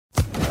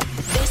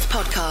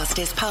podcast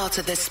is part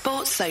of the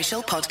Sports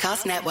Social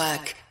Podcast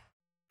Network.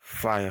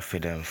 Fire for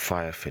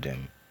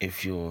them.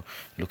 If you're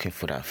looking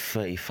for that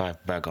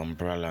 35 bag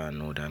umbrella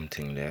and all damn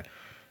thing there,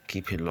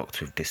 keep it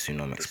locked with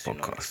Dysonomics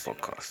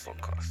podcast.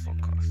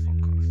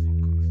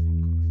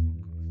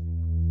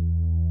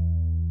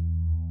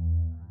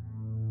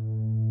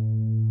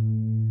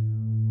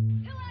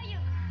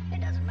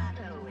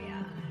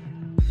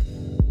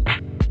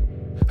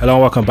 Hello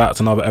and welcome back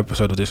to another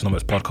episode of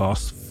Dysonomics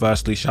podcast.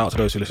 Firstly, shout out to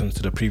those who listened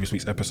to the previous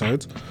week's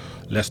episodes.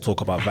 Let's talk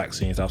about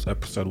vaccines. That was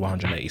episode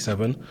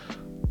 187.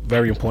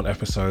 Very important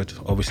episode.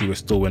 Obviously, we're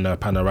still in a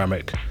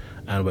panoramic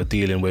and we're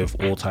dealing with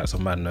all types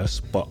of madness,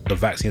 but the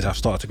vaccines have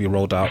started to be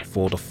rolled out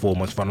for the 4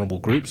 most vulnerable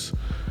groups.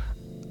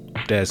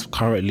 There's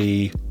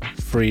currently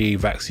 3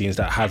 vaccines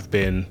that have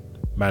been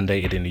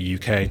mandated in the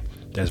UK.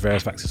 There's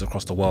various vaccines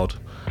across the world.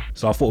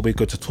 So I thought it would be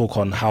good to talk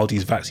on how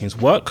these vaccines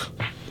work,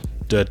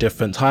 the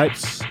different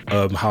types,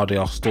 how they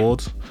are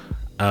stored,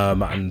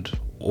 and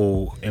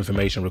all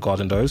information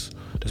regarding those.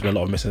 There's been a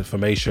lot of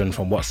misinformation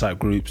from WhatsApp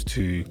groups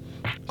to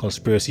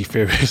conspiracy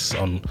theorists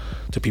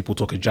to people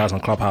talking jazz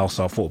on Clubhouse.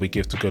 So I thought it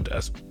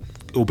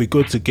would be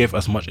good to give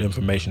as much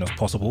information as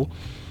possible.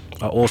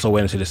 I also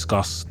wanted to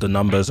discuss the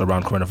numbers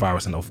around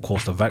coronavirus and of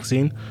course the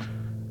vaccine,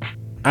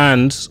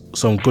 and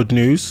some good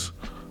news.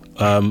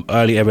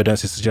 Early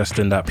evidence is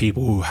suggesting that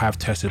people who have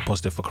tested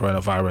positive for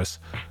coronavirus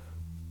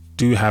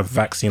do have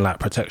vaccine-like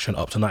protection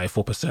up to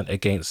 94%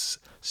 against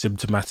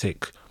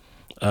symptomatic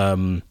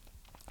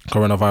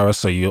coronavirus.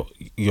 So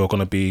you're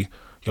going to be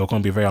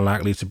very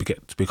unlikely to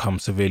become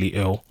severely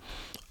ill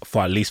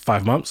for at least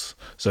 5 months.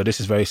 So this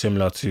is very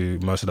similar to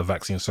most of the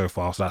vaccines so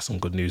far. So that's some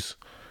good news.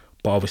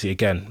 But obviously,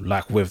 again,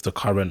 like with the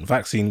current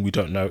vaccine, we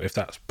don't know if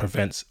that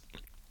prevents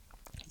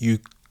you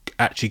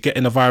actually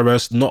getting the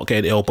virus, not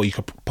getting ill, but you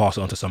could pass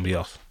it on to somebody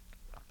else.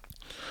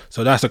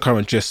 So that's the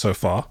current gist so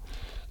far.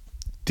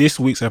 This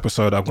week's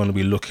episode, I'm going to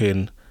be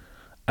looking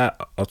at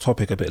a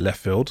topic a bit left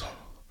field.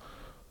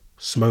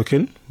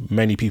 Smoking.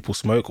 Many people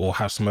smoke or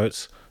have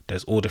smoked.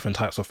 There's all different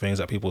types of things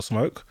that people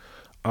smoke.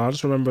 I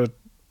just remember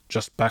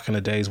just back in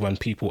the days when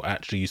people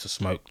actually used to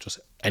smoke just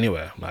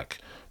anywhere. Like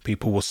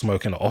people will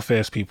smoke in the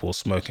office, people will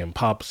smoke in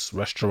pubs,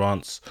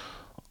 restaurants,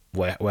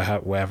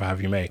 wherever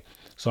have you may.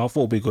 So I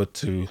thought it'd be good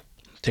to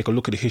take a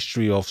look at the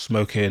history of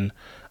smoking.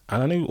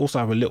 And I know we also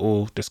have a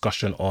little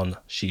discussion on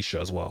shisha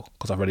as well,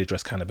 because I've already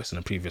addressed cannabis in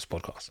a previous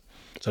podcast.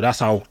 So that's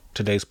how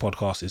today's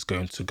podcast is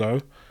going to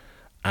go.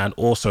 And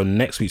also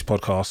next week's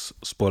podcast,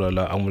 spoiler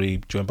alert, I'm going to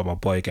be joined by my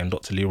boy again,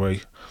 Dr.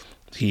 Leroy.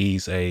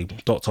 He's a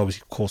doctor,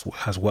 obviously, of course,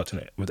 has worked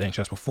with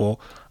NHS before.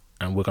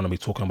 And we're going to be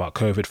talking about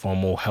COVID from a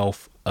more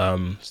health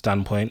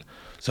standpoint.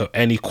 So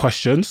any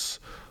questions,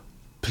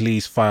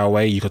 please fire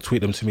away. You can tweet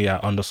them to me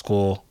at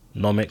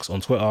 _nomics on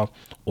Twitter,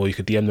 or you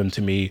could DM them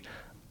to me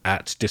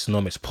at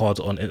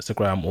dysonomicspod on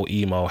Instagram, or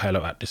email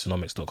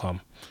hello@dysonomics.com.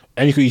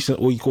 And you can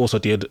also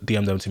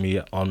DM them to me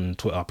on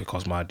Twitter,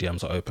 because my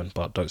DMs are open,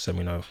 but don't send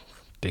me no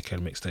dickhead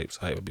mixtapes.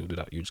 I hate when people do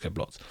that. You just get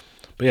blocked.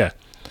 But yeah,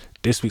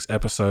 this week's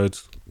episode,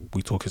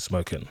 we talking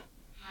smoking.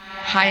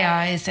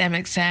 Hi, it's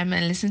MXM,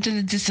 and listen to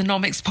the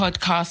Dysonomics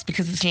podcast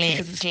because it's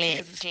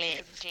lit.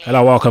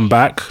 Hello, welcome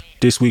back.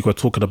 This week we're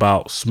talking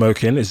about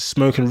smoking. Is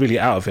smoking really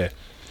out of here?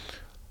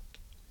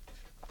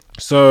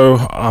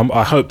 So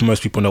I hope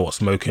most people know what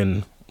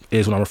smoking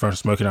is. When I'm referring to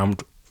smoking, I'm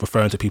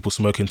referring to people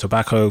smoking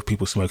tobacco,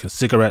 people smoking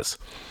cigarettes.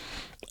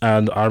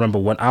 And I remember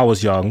when I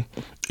was young,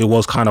 it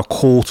was kind of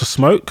cool to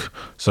smoke.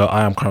 So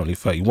I am currently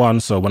 31.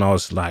 So when I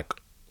was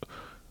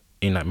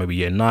in maybe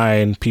year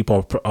 9,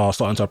 people are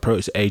starting to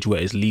approach the age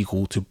where it's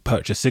legal to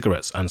purchase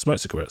cigarettes and smoke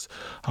cigarettes.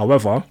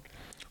 However,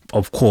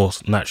 of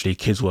course, naturally,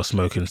 kids were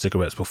smoking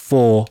cigarettes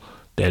before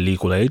their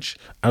legal age,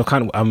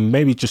 and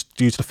maybe just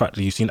due to the fact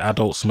that you've seen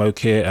adults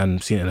smoke it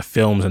and seen it in the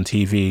films and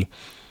TV,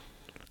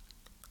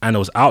 and it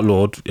was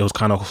outlawed, it was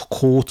kind of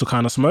cool to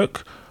kind of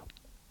smoke.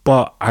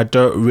 But I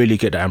don't really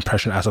get that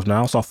impression as of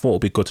now, so I thought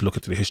it'd be good to look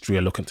into the history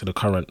and look into the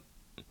current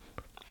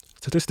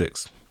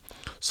statistics.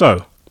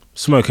 So,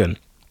 smoking.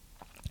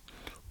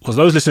 Because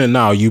those listening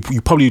now, you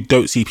probably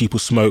don't see people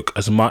smoke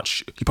as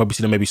much. You probably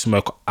see them maybe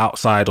smoke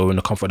outside or in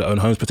the comfort of their own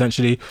homes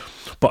potentially,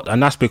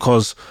 and that's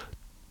because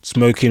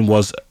smoking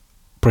was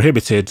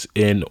prohibited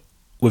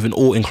within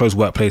all enclosed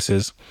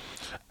workplaces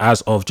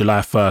as of July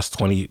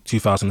 1st,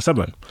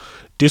 2007.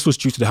 This was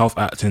due to the Health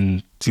Act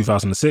in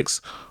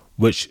 2006,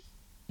 which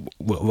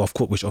of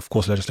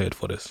course legislated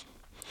for this.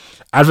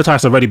 Advertising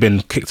has already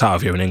been kicked out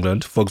of here in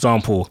England. For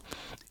example,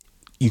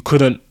 you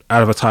couldn't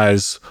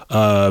advertise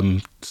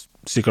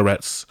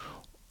cigarettes,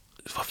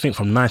 I think,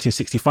 from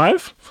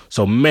 1965,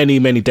 so many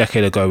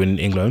decades ago in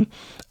England.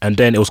 And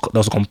then there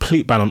was a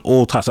complete ban on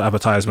all types of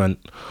advertisement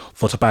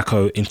for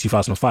tobacco in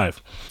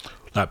 2005.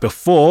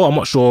 Before, I'm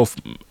not sure if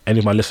any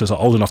of my listeners are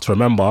old enough to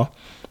remember,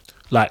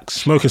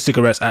 smoking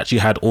cigarettes actually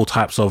had all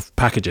types of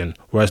packaging,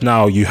 whereas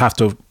now you have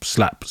to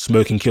slap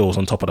smoking kills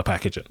on top of the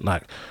packaging.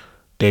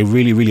 They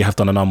really have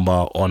done a number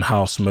on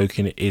how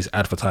smoking is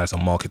advertised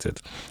and marketed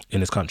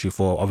in this country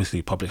for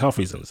obviously public health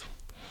reasons.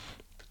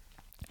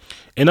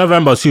 In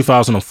November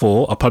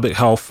 2004, a public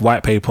health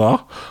white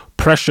paper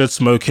pressured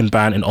smoking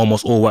ban in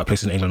almost all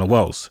workplaces in England and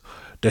Wales.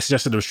 They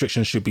suggested the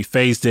restrictions should be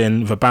phased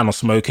in with a ban on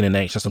smoking in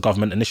NHS and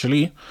government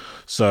initially.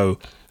 So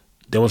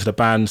they wanted to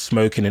ban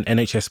smoking in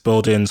NHS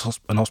buildings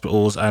and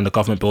hospitals and the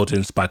government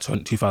buildings by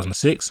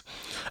 2006,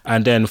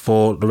 and then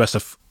for the rest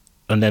of,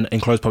 and then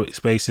enclosed public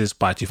spaces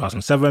by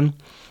 2007,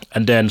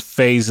 and then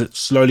phase it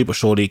slowly but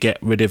surely, get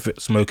rid of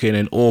smoking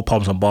in all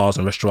pubs and bars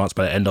and restaurants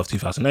by the end of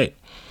 2008.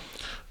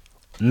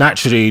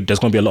 Naturally, there's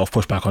going to be a lot of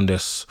pushback on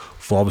this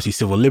for obviously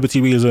civil liberty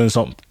reasons,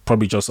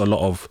 probably just a lot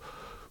of,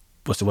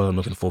 what's the word I'm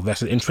looking for,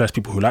 vested interest,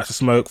 people who like to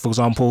smoke, for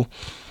example.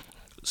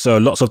 So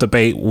lots of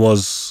debate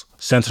was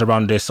centered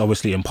around this,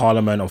 obviously in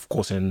Parliament, of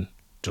course in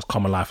just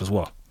common life as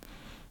well.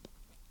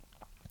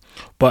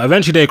 But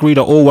eventually they agreed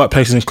that all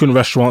workplaces, including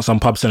restaurants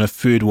and pubs selling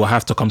food, will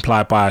have to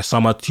comply by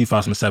summer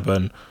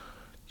 2007,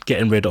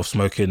 getting rid of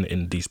smoking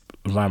in these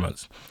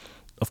environments.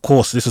 Of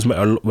course, this was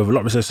met with a lot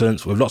of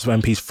resistance, with lots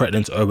of MPs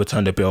threatening to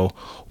overturn the bill,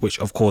 which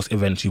of course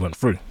eventually went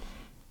through.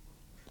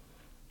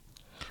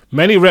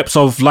 Many reps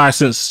of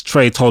licensed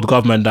trade told the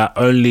government that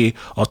only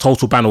a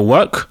total ban will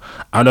work,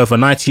 and over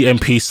 90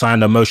 MPs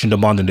signed a motion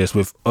demanding this,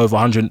 with over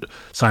 100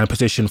 signed a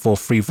petition for a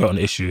free vote on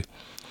the issue.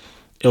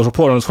 It was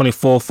reported on the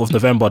 24th of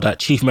November that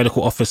Chief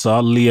Medical Officer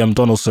Liam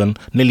Donaldson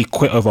nearly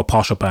quit over a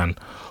partial ban,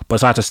 but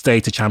decided to stay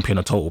to champion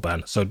a total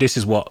ban. So this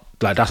is what,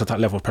 that's the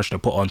level of pressure they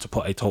put on to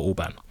put a total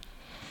ban.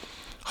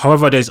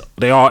 However,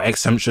 there are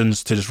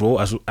exemptions to this rule,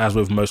 as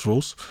with most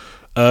rules.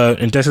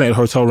 In designated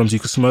hotel rooms, you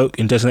can smoke.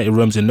 In designated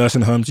rooms in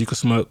nursing homes, you can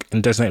smoke.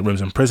 In designated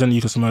rooms in prison,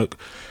 you can smoke.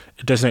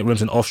 In designated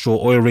rooms in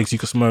offshore oil rigs, you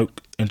can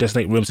smoke. In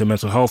designated rooms in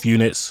mental health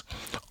units,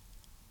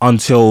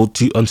 until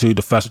the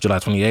 1st of July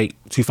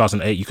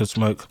 2008, you can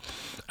smoke.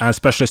 And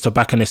specialist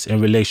tobacconists in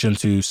relation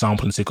to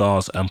sampling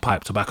cigars and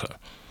pipe tobacco.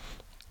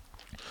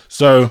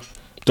 So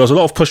there was a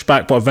lot of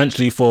pushback, but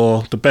eventually,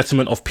 for the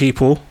betterment of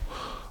people,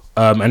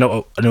 and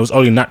it was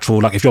only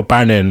natural, like if you're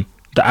banning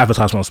the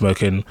advertisement of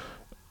smoking,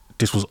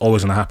 this was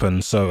always going to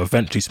happen. So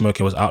eventually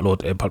smoking was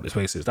outlawed in public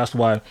spaces. That's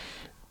why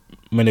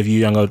many of you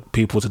younger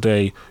people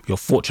today, you're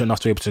fortunate enough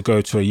to be able to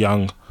go to a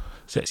young,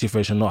 sexy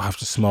fish and not have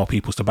to smell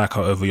people's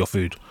tobacco over your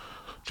food. Do you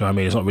know what I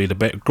mean? It's not really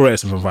the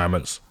greatest of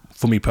environments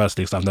for me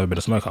personally, because I've never been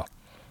a smoker.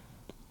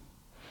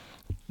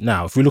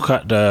 Now, if we look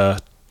at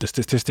the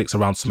statistics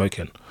around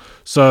smoking,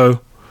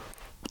 so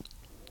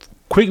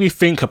quickly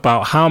think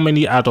about how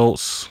many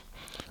adults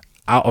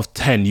out of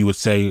 10 you would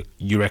say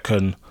you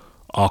reckon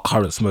are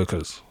current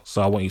smokers.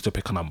 So I want you to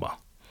pick a number.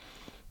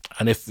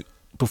 And if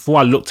before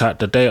I looked at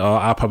the data,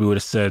 I probably would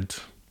have said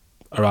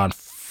around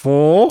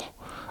 4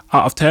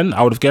 out of 10,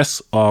 I would have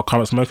guessed, are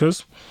current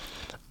smokers.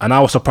 And I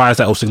was surprised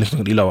that it was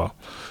significantly lower.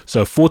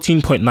 So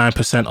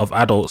 14.9% of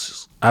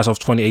adults as of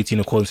 2018,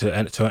 according to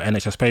an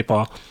NHS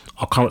paper,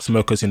 are current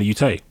smokers in the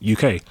UK,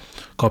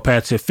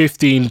 compared to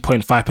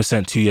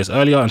 15.5% 2 years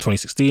earlier in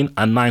 2016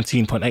 and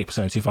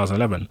 19.8% in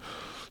 2011.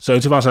 So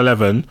in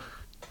 2011,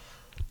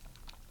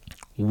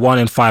 1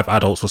 in 5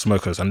 adults were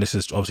smokers, and this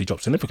has obviously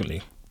dropped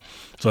significantly.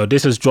 So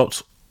this has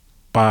dropped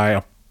by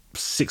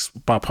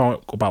about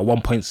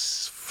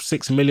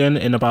 1.6 million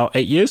in about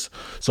 8 years.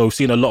 So we've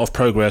seen a lot of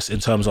progress in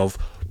terms of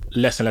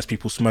less and less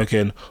people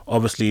smoking.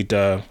 Obviously,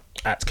 the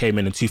Act came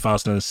in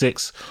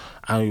 2006,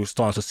 and we were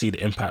starting to see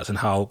the impacts and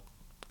how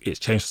it's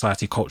changed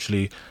society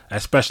culturally,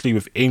 especially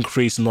with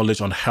increased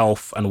knowledge on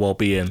health and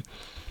well-being,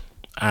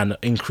 and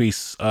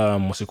increased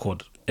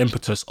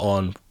impetus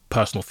on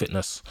personal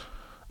fitness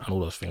and all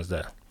those things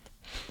there.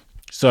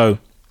 So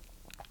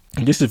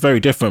this is very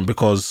different,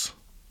 because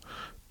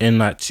in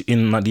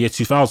the year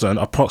 2000,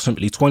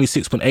 approximately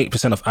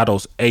 26.8% of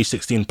adults aged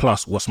 16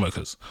 plus were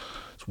smokers,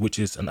 which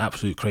is an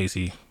absolute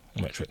crazy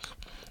metric.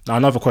 Now,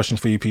 another question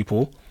for you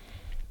people: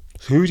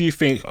 who do you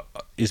think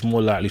is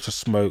more likely to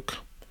smoke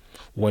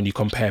when you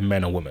compare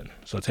men and women?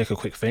 So take a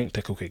quick think,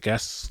 take a quick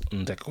guess,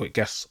 and take a quick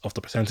guess of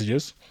the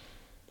percentages.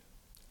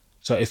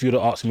 So if you'd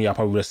have asked me, I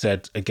probably would have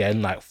said,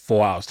 again, like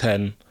 4 out of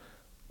 10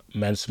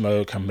 men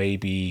smoke and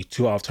maybe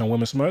 2 out of 10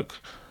 women smoke.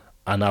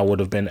 And I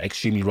would have been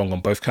extremely wrong on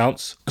both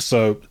counts.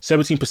 So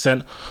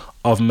 17%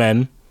 of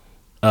men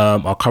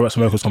are current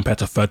smokers compared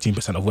to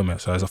 13% of women.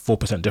 So there's a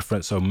 4%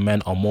 difference. So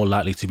men are more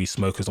likely to be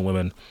smokers than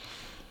women.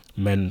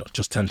 Men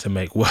just tend to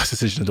make worse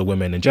decisions than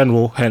women in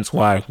general. Hence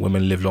why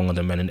women live longer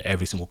than men in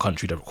every single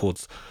country that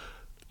records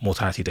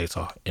mortality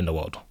data in the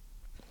world.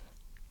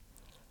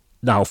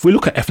 Now, if we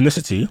look at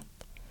ethnicity,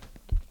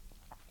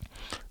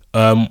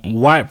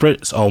 white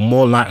Brits are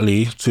more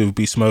likely to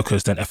be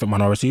smokers than ethnic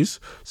minorities.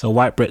 So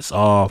white Brits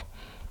are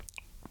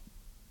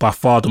by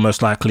far the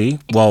most likely.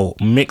 Well,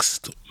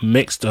 mixed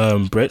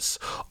Brits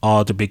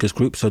are the biggest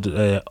group. So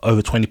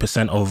over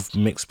 20% of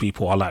mixed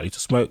people are likely to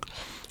smoke,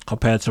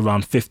 compared to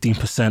around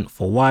 15%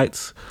 for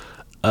whites,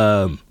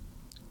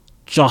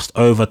 just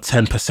over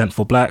 10%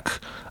 for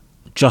black,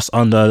 just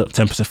under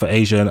 10% for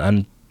Asian,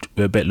 and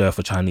a bit lower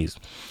for Chinese.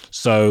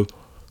 So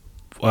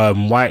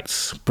white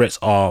Brits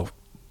are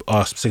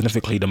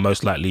significantly the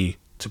most likely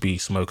to be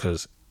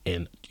smokers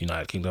in the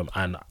United Kingdom,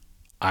 and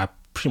I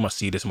pretty much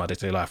see this in my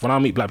day-to-day life. When I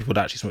meet black people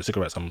that actually smoke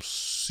cigarettes, I'm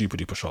super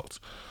duper shocked.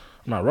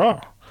 I'm like,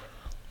 raw.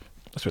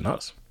 That's a bit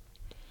nuts.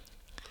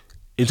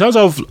 In terms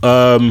of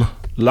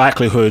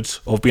likelihood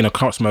of being a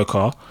current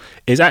smoker,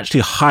 is actually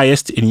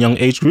highest in young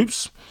age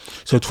groups.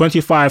 So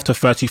 25 to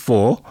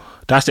 34,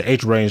 that's the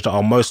age range that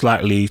are most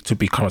likely to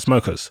be current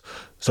smokers.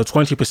 So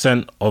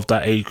 20% of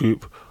that age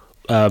group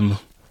are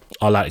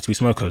likely to be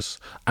smokers,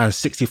 and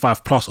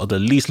 65 plus are the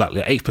least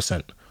likely,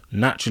 8%.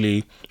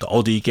 Naturally, the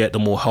older you get, the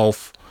more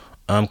health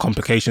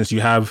complications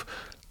you have.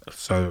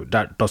 So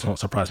that does not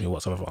surprise me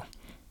whatsoever.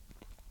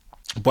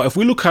 But if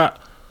we look at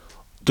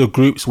the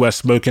groups where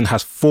smoking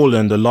has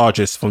fallen the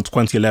largest from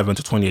 2011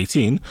 to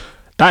 2018,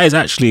 that is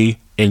actually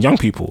in young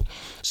people.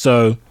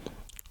 So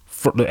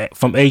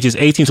from ages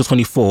 18 to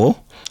 24,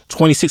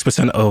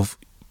 26%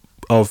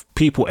 of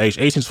people aged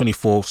 18 to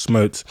 24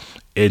 smoked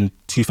in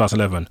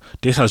 2011.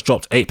 This has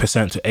dropped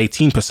 8% to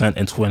 18%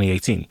 in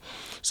 2018.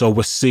 So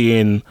we're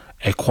seeing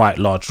a quite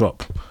large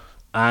drop.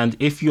 And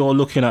if you're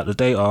looking at the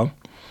data,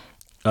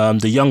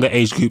 the younger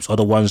age groups are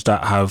the ones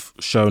that have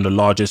shown the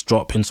largest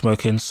drop in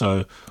smoking.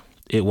 So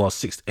it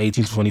was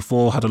 18 to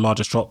 24 had the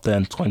largest drop,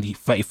 then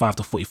 35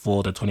 to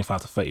 44, then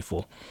 25 to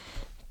 34.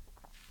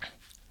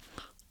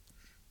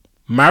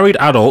 Married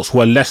adults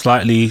were less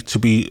likely to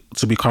be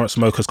current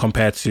smokers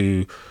compared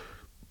to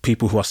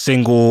people who are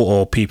single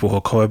or people who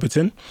are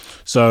cohabiting.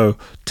 So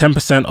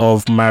 10%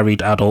 of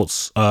married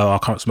adults are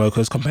current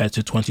smokers compared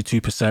to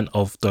 22%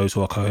 of those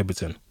who are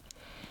cohabiting.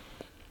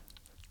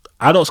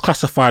 Adults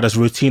classified as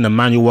routine and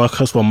manual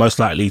workers were most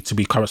likely to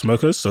be current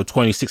smokers, so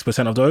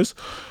 26% of those.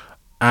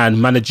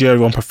 And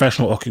managerial and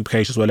professional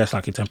occupations were less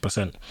likely,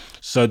 10%.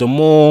 So the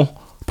more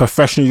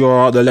professional you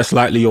are, the less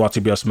likely you are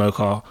to be a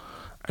smoker.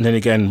 And then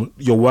again,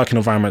 your working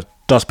environment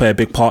does play a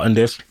big part in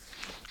this,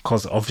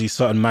 because obviously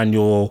certain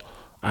manual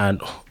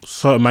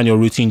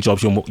routine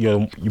jobs,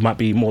 you might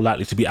be more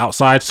likely to be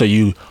outside, so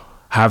you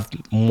have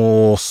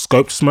more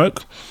scope to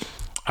smoke.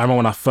 I remember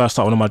when I first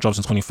started one of my jobs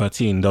in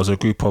 2013, there was a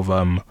group of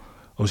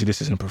obviously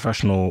this is in a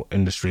professional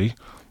industry,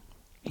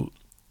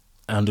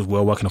 and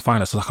we're working in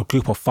finance. So like a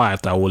group of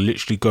 5 that will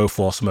literally go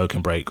for a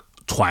smoking break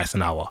twice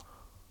an hour.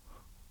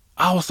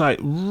 I was like,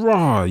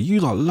 raw, you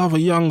lot love a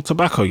young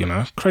tobacco,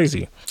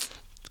 crazy.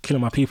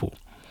 Killing my people.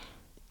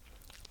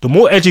 The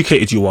more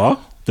educated you are,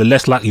 the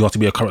less likely you are to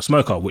be a current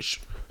smoker,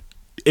 which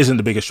isn't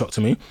the biggest shock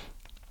to me.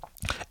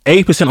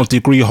 8% of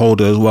degree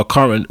holders were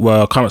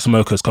current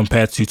smokers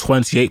compared to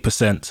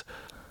 28%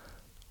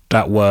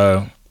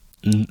 that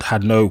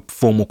had no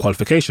formal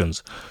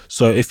qualifications.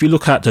 So if you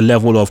look at the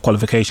level of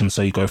qualifications,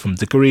 so you go from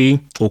degree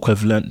or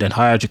equivalent, then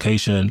higher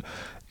education,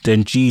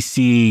 then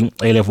GC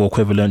A-level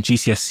equivalent,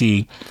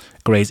 GCSE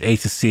grades A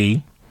to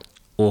C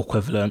or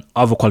equivalent,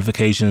 other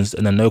qualifications,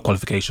 and then no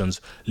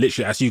qualifications.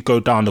 Literally, as you go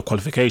down the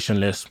qualification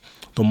list,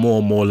 the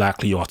more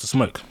likely you are to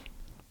smoke.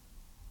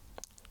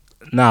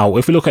 Now,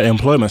 if we look at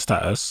employment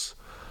status,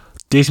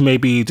 this may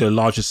be the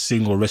largest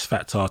single risk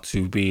factor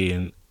to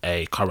being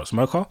a current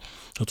smoker.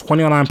 So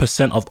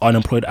 29% of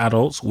unemployed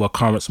adults were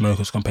current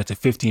smokers compared to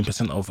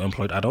 15% of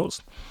employed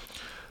adults,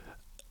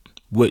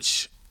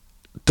 which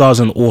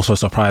doesn't also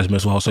surprise me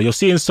as well. So you're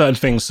seeing certain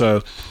things.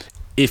 So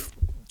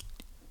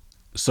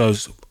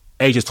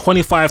ages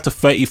 25 to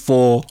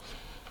 34,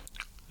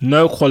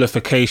 no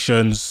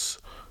qualifications,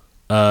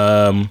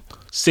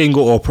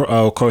 single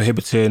or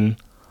cohabiting,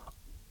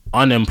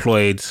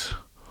 unemployed,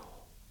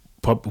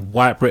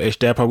 white British,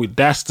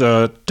 that's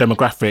the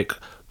demographic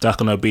that's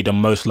going to be the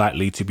most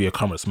likely to be a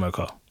current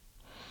smoker.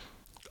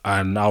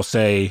 And I'll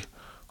say,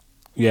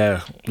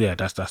 yeah,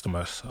 that's the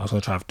most. I was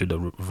going to try to do the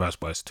reverse,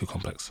 but it's too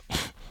complex.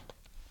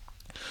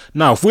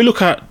 Now, if we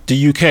look at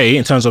the UK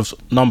in terms of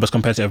numbers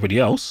compared to everybody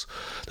else,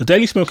 the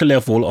daily smoker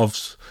level of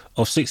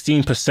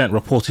 16%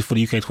 reported for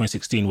the UK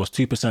 2016 was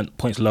 2%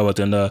 points lower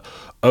than the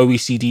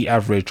OECD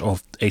average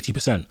of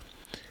 80%.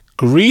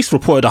 Greece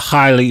reported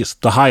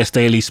the highest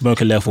daily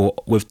smoker level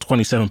with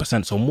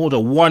 27%, so more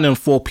than 1 in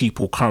 4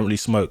 people currently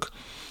smoke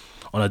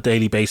on a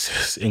daily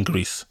basis in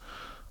Greece.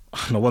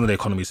 No wonder the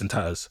economy is in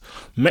tatters.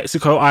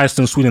 Mexico,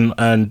 Iceland, Sweden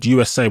and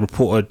USA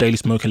reported daily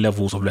smoking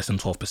levels of less than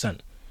 12%.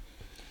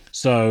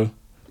 So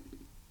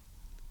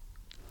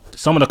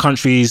some of the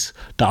countries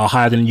that are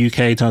higher than the UK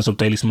in terms of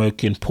daily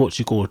smoking: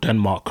 Portugal,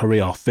 Denmark,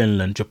 Korea,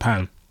 Finland,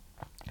 Japan,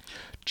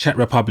 Czech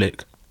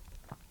Republic.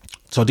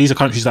 So these are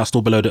countries that are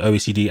still below the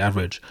OECD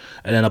average.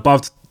 And then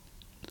above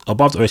the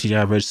OECD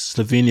average,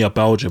 Slovenia,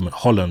 Belgium,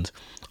 Holland,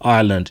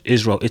 Ireland,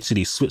 Israel,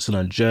 Italy,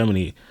 Switzerland,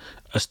 Germany,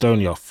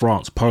 Estonia,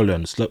 France,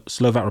 Poland,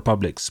 Slovak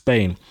Republic,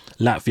 Spain,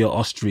 Latvia,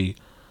 Austria,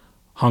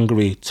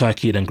 Hungary,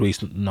 Turkey, then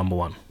Greece, number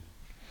 1.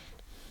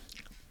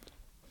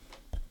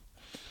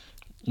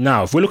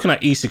 Now, if we're looking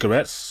at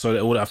e-cigarettes,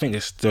 so I think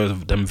it's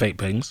them vape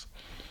things.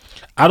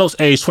 Adults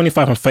aged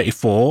 25 and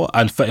 34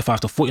 and 35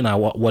 to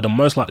 49 were the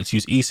most likely to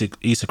use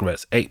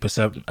e-cigarettes,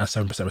 8% and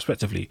 7%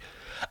 respectively.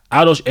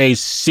 Adults aged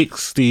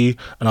 60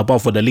 and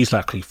above were the least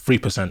likely,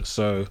 3%.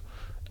 So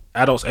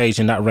adults aged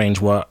in that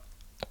range were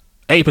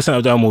 8%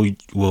 of them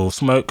will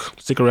smoke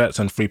cigarettes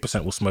and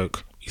 3% will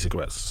smoke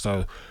e-cigarettes.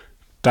 So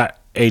that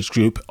age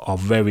group are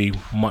very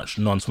much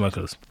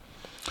non-smokers.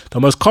 The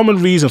most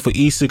common reason for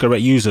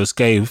e-cigarette users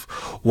gave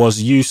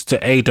was used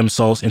to aid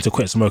themselves into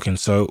quitting smoking.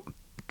 So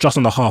just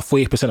under half,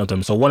 48% of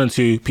them. So 1 in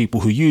 2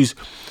 people who use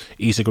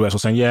e-cigarettes were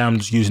saying, yeah, I'm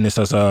just using this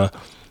as a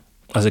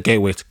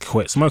gateway to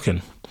quit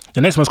smoking. The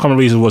next most common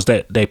reason was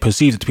that they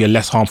perceived it to be a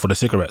less harmful than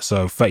cigarettes,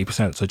 so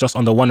 30%. So just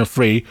under 1 in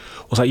 3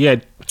 was like, yeah,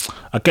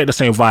 I get the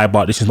same vibe,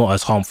 but this is not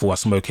as harmful as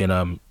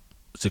smoking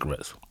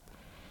cigarettes.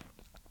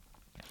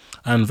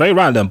 And very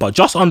random, but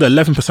just under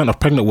 11% of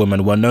pregnant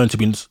women were known to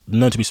be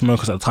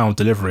smokers at the time of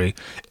delivery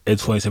in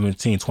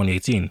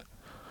 2017-2018.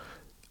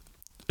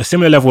 A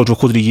similar level was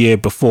recorded the year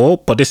before,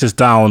 but this is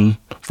down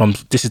 5% from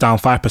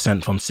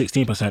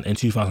 16% in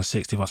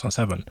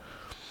 2006-2007.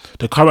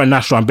 The current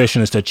national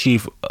ambition is to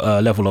achieve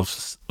a level of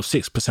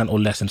 6% or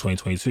less in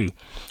 2022.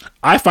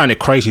 I find it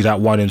crazy that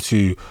 1 in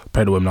 2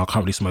 pregnant women are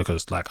currently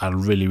smokers. Like, I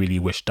really, really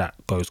wish that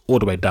goes all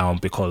the way down,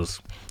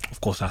 because,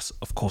 of course, that's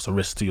a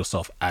risk to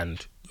yourself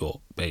and your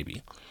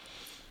baby.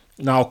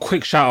 Now,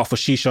 quick shout out for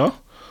shisha.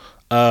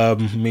 I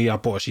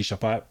bought a shisha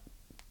pipe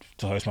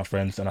to host my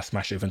friends, and I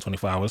smashed it within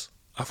 24 hours.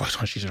 I've worked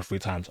on shisha 3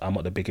 times. I'm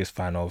not the biggest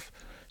fan of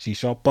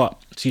shisha,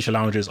 but shisha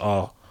lounges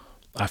are,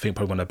 I think,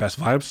 probably one of the best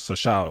vibes. So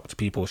shout out to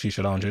people,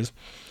 shisha lounges,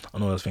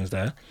 and all those things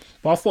there.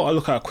 But I thought I'd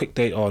look at a quick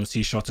data on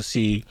shisha to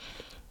see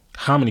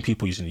how many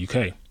people use in the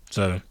UK.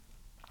 So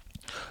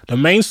the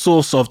main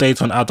source of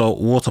data on adult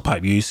water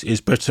pipe use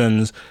is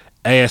Britain's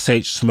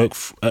ASH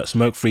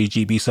Smoke-Free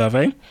GB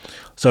survey.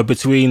 So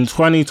between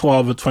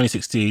 2012 and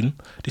 2016,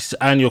 this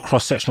annual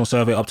cross-sectional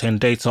survey obtained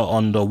data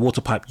on the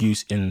water pipe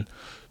use in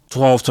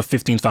 12 to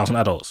 15,000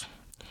 adults.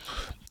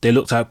 They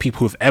looked at people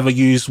who've ever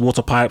used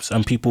water pipes,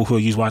 and people who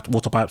use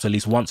water pipes at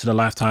least once in a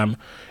lifetime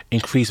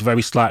increased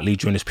very slightly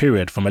during this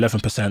period, from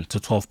 11% to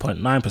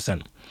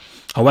 12.9%.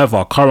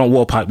 However, current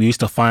water pipe use,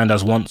 defined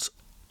as once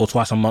or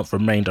twice a month,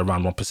 remained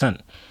around 1%.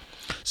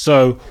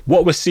 So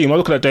what we're seeing, when we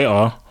look at the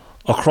data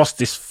across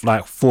this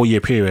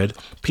 4-year period,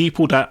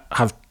 people that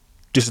have,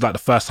 this is like the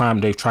first time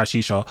they've tried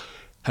shisha,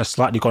 has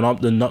slightly gone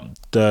up.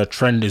 The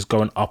trend is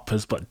going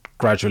upwards, but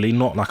gradually,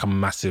 not like a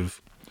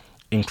massive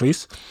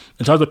increase.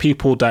 In terms of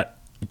people that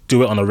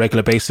do it on a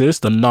regular basis,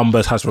 the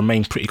numbers has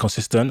remained pretty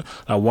consistent.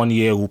 Like 1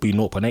 year will be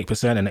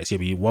 0.8%, and next year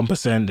will be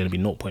 1%, then it'll be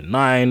 0.9%. Do you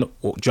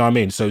know what I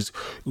mean? So it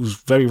was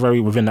very, very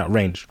within that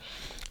range.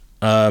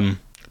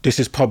 This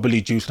is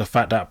probably due to the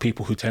fact that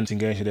people who tend to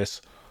engage in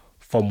this,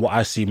 from what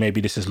I see, maybe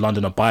this is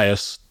Londoner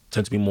bias,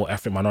 tend to be more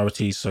ethnic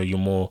minorities. So you're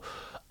more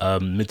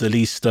Middle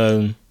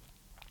Eastern,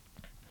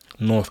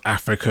 North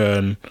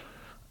African,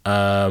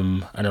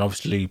 and then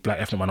obviously black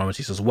ethnic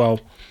minorities as well.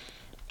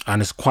 And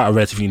it's quite a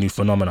relatively new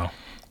phenomenon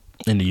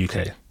in the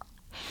UK.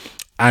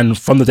 And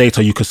from the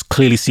data, you can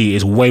clearly see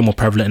it's way more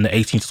prevalent in the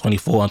 18 to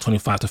 24 and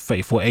 25 to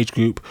 34 age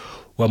group.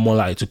 We're more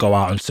likely to go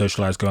out and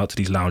socialise, go out to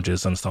these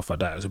lounges and stuff like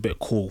that. It's a bit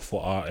cool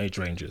for our age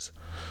ranges.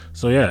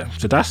 So yeah,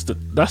 so that's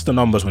the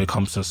numbers when it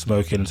comes to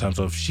smoking in terms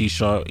of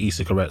shisha,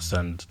 e-cigarettes,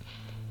 and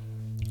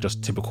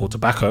just typical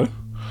tobacco.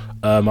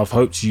 I've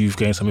hoped you've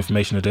gained some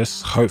information of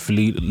this.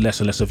 Hopefully less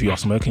and less of you are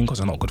smoking, because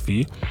they're not good for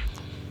you.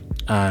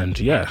 And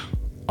yeah,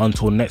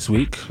 until next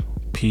week,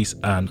 peace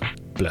and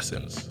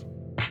blessings.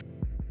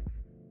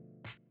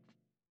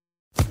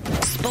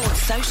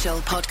 Sports Social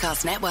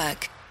Podcast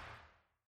Network.